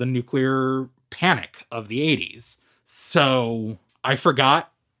the nuclear panic of the 80s. So I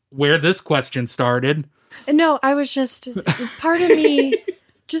forgot where this question started. No, I was just, part of me,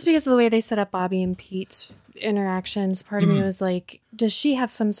 just because of the way they set up Bobby and Pete's interactions, part of me was like, does she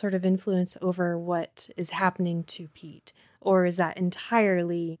have some sort of influence over what is happening to Pete? Or is that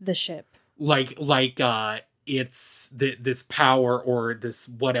entirely the ship? It's this power or this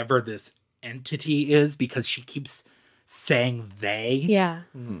whatever this entity is, because she keeps saying they. Yeah.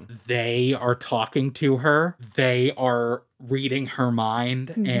 They are talking to her. They are reading her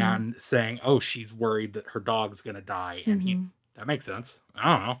mind and saying, oh, she's worried that her dog's going to die. And that makes sense.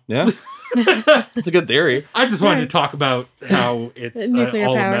 I don't know. Yeah. It's a good theory. I just wanted to talk about how it's Nuclear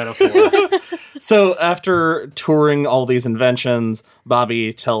all power. a metaphor. So after touring all these inventions,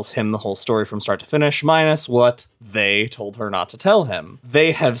 Bobby tells him the whole story from start to finish, minus what they told her not to tell him.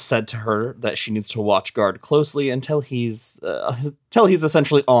 They have said to her that she needs to watch Guard closely until he's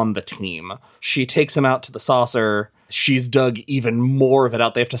essentially on the team. She takes him out to the saucer. She's dug even more of it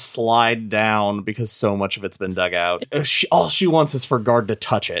out. They have to slide down because so much of it's been dug out. All she wants is for Guard to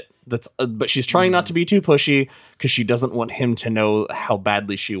touch it. But she's trying not to be too pushy because she doesn't want him to know how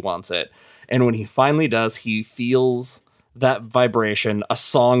badly she wants it. And when he finally does, he feels that vibration. A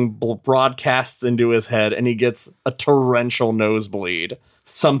song broadcasts into his head, and he gets a torrential nosebleed.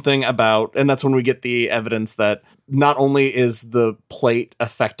 Something about, and that's when we get the evidence that not only is the plate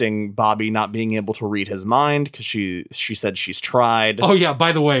affecting Bobby not being able to read his mind, because she said she's tried. Oh, yeah,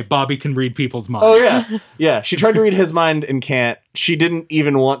 by the way, Bobby can read people's minds. Oh, yeah. Yeah, she tried to read his mind and can't. She didn't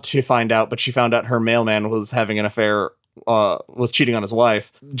even want to find out, but she found out her mailman was having an affair, was cheating on his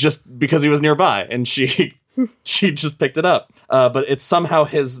wife, just because he was nearby, and she just picked it up. But it's somehow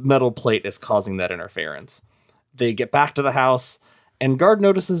his metal plate is causing that interference. They get back to the house, and Guard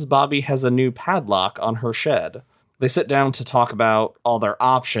notices Bobby has a new padlock on her shed. They sit down to talk about all their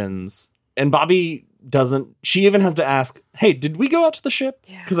options, and Bobby doesn't. She even has to ask, hey, did we go out to the ship?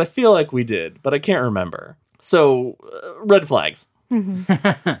 Because I feel like we did, but I can't remember. So, red flags.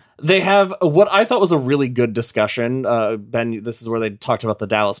 They have what I thought was a really good discussion. Ben, this is where they talked about the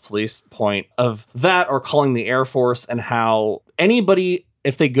Dallas police point of that, or calling the Air Force, and how anybody,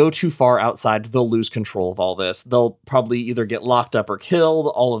 if they go too far outside, they'll lose control of all this. They'll probably either get locked up or killed.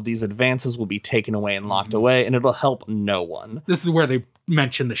 All of these advances will be taken away and locked away, and it'll help no one. This is where they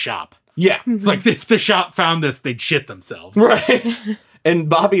mention the shop. Yeah. It's like if the shop found this, they'd shit themselves. Right. And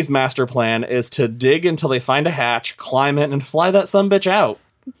Bobby's master plan is to dig until they find a hatch, climb in, and fly that sumbitch out.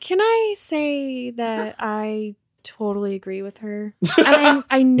 Can I say that I totally agree with her? And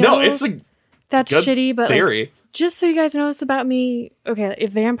I know No, it's a that's good shitty, but theory. like, just so you guys know this about me, okay,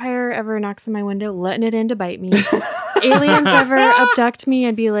 if vampire ever knocks on my window, letting it in to bite me. Aliens ever abduct me,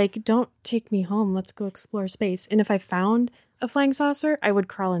 I'd be like, don't take me home, let's go explore space. And if I found a flying saucer, I would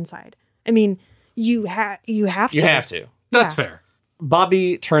crawl inside. I mean, you have to. You have to. That's Yeah. fair.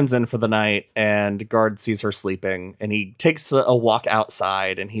 Bobby turns in for the night, and Guard sees her sleeping, and he takes a walk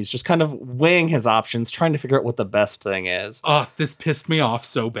outside, and he's just kind of weighing his options, trying to figure out what the best thing is. Oh, this pissed me off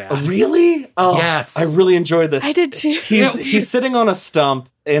so bad. Really? Oh, Yes. I really enjoyed this. I did too. He's sitting on a stump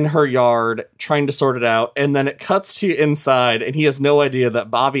in her yard trying to sort it out, and then it cuts to inside, and he has no idea that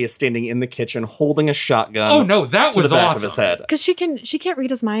Bobby is standing in the kitchen holding a shotgun. Oh, no, that to was the back awesome. of his head. Because she can't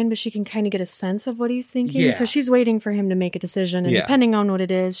read his mind, but she can kind of get a sense of what he's thinking. Yeah. So she's waiting for him to make a decision, and Yeah. depending on what it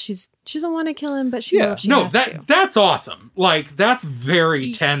is, she doesn't want to kill him, but she Yeah. will if she No, has to. that's awesome. Like, that's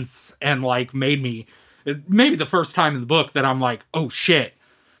very tense and, like, made me, maybe the first time in the book that I'm like, oh, shit.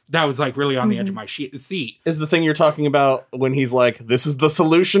 That was, like, really on the edge of my seat. Is the thing you're talking about when he's like, this is the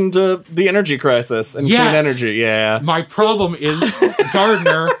solution to the energy crisis and clean Yes. energy. Yeah. My problem is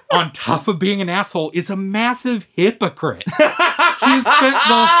Gardner, on top of being an asshole, is a massive hypocrite. He spent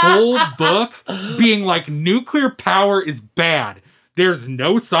the whole book being like, nuclear power is bad. There's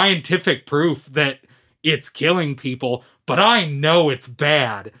no scientific proof that it's killing people, but I know it's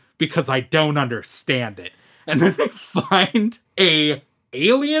bad because I don't understand it. And then they find a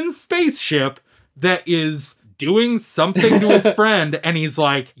alien spaceship that is doing something to his friend, and he's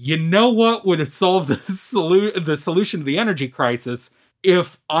like, you know what would solve the solution to the energy crisis?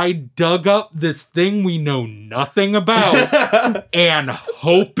 If I dug up this thing we know nothing about and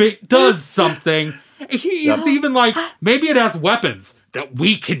hope it does something. He's even like, maybe it has weapons that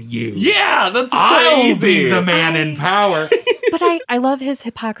we can use. Yeah, that's I'll crazy. be the man in power. But I love his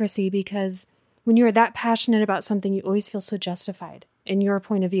hypocrisy, because when you are that passionate about something, you always feel so justified. in your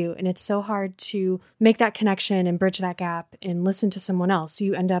point of view. And it's so hard to make that connection and bridge that gap and listen to someone else.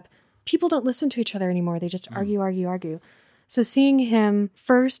 You end up, people don't listen to each other anymore. They just argue. So seeing him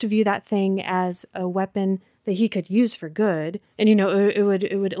first view that thing as a weapon that he could use for good, and it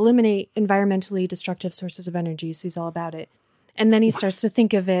would eliminate environmentally destructive sources of energy, so he's all about it. And then he starts to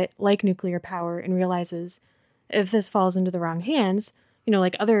think of it like nuclear power and realizes if this falls into the wrong hands,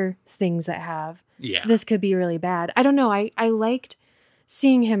 like other things that have, this could be really bad. I don't know. I liked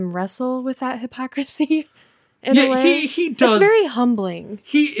seeing him wrestle with that hypocrisy in a way. He does. It's very humbling.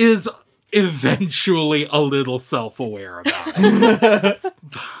 He is eventually a little self-aware about it.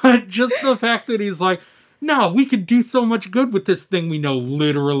 But just the fact that he's like, no, we could do so much good with this thing we know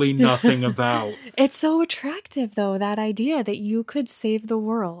literally nothing about. It's so attractive, though, that idea that you could save the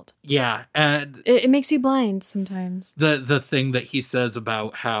world. Yeah, and it makes you blind sometimes. The thing that he says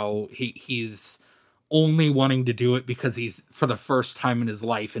about how he's only wanting to do it because he's, for the first time in his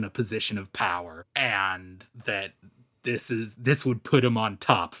life, in a position of power, and that this would put him on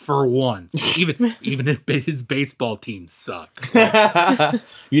top for once, even if his baseball team sucks.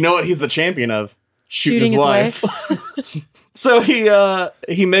 You know what he's the champion of? Shooting his wife. So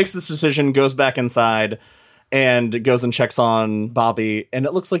he makes this decision, goes back inside, and goes and checks on Bobby, and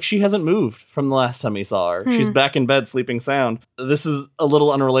it looks like she hasn't moved from the last time he saw her. She's back in bed sleeping sound. This is a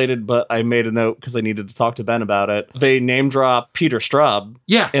little unrelated, but I made a note because I needed to talk to Ben about it. They name drop Peter Straub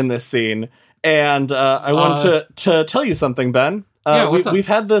in this scene, and I wanted to tell you something, Ben. We've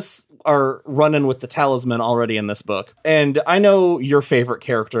had our run-in with the talisman already in this book, and I know your favorite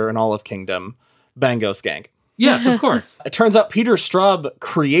character in all of Kingdom, Bango Skank. Yes, of course. It turns out Peter Straub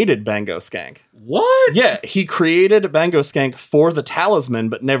created Bango Skank. What? Yeah, he created Bango Skank for the talisman,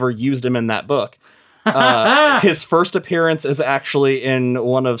 but never used him in that book. His first appearance is actually in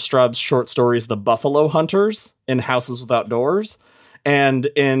one of Straub's short stories, The Buffalo Hunters, in Houses Without Doors. And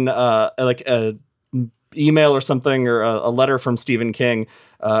in a email or something, or a letter from Stephen King,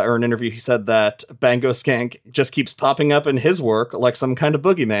 or an interview, he said that Bango Skank just keeps popping up in his work like some kind of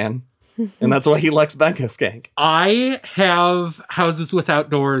boogeyman. And that's why he likes Bango Skank. I have Houses Without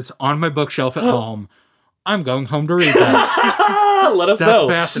Doors on my bookshelf at home. I'm going home to read that. Let us know. That's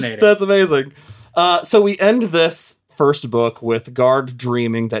fascinating. That's amazing. So we end this first book with Guard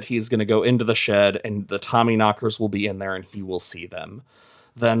dreaming that he's going to go into the shed and the Tommyknockers will be in there and he will see them.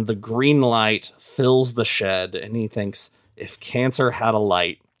 Then the green light fills the shed and he thinks, if cancer had a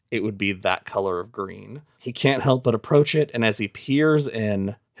light, it would be that color of green. He can't help but approach it, and as he peers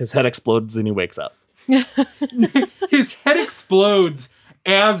in, his head explodes and he wakes up. His head explodes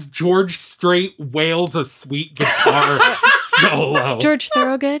as George Strait wails a sweet guitar solo. George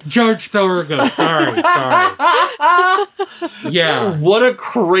Thorogood? George Thorogood. Sorry. Yeah. What a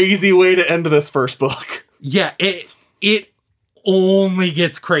crazy way to end this first book. Yeah, it only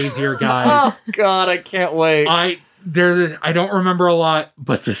gets crazier, guys. Oh, God, I can't wait. I don't remember a lot,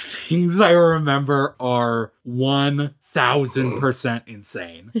 but the things I remember are 1,000%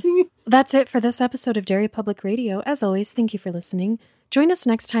 insane. That's it for this episode of Derry Public Radio. As always, thank you for listening. Join us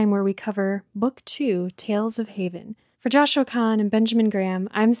next time where we cover Book 2, Tales of Haven. For Joshua Kahn and Benjamin Graham,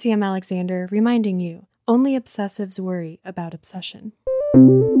 I'm CM Alexander, reminding you, only obsessives worry about obsession.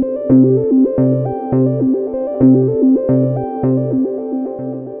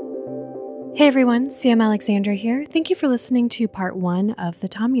 Hey everyone, CM Alexander here. Thank you for listening to part 1 of The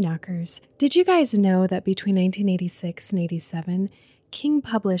Tommyknockers. Did you guys know that between 1986 and 87, King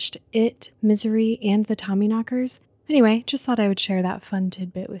published It, Misery, and The Tommyknockers? Anyway, just thought I would share that fun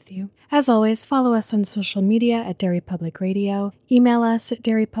tidbit with you. As always, follow us on social media at Derry Public Radio. Email us at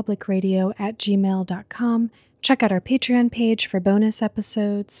derrypublicradio@gmail.com. Check out our Patreon page for bonus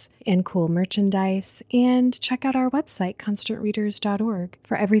episodes and cool merchandise. And check out our website, constantreaders.org,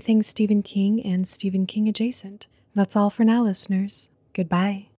 for everything Stephen King and Stephen King adjacent. That's all for now, listeners.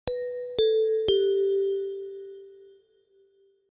 Goodbye.